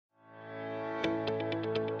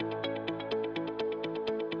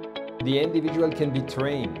The individual can be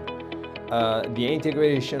trained. The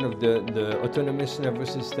integration of the autonomous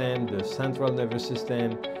nervous system, the central nervous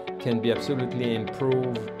system can be absolutely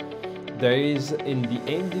improved. There is in the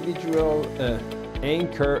individual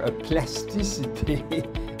anchor a plasticity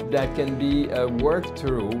that can be worked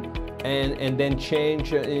through and then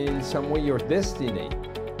change in some way your destiny.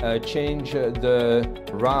 Change the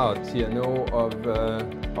route, you know,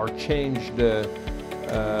 or change the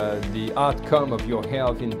outcome of your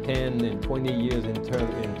health in 10, in 20 years, in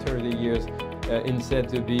 30 years, instead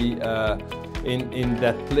to be in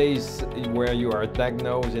that place where you are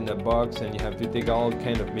diagnosed in a box and you have to take all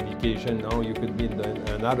kind of medication. Now you could be in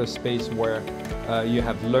another space where you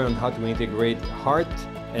have learned how to integrate heart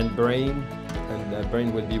and brain, and the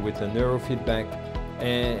brain will be with a neurofeedback.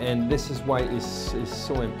 And this is why it's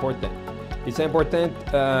so important. It's important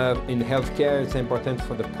in healthcare, it's important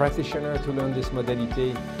for the practitioner to learn this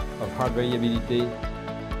modality of heart variability,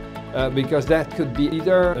 because that could be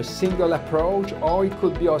either a single approach or it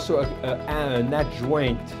could be also an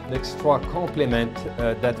adjoint, an extra complement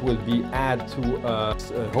that will be added to a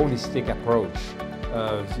holistic approach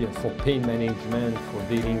for pain management, for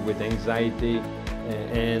dealing with anxiety,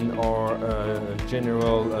 and or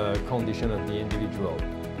general condition of the individual.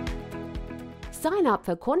 Sign up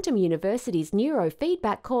for Quantum University's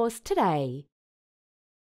Neurofeedback course today.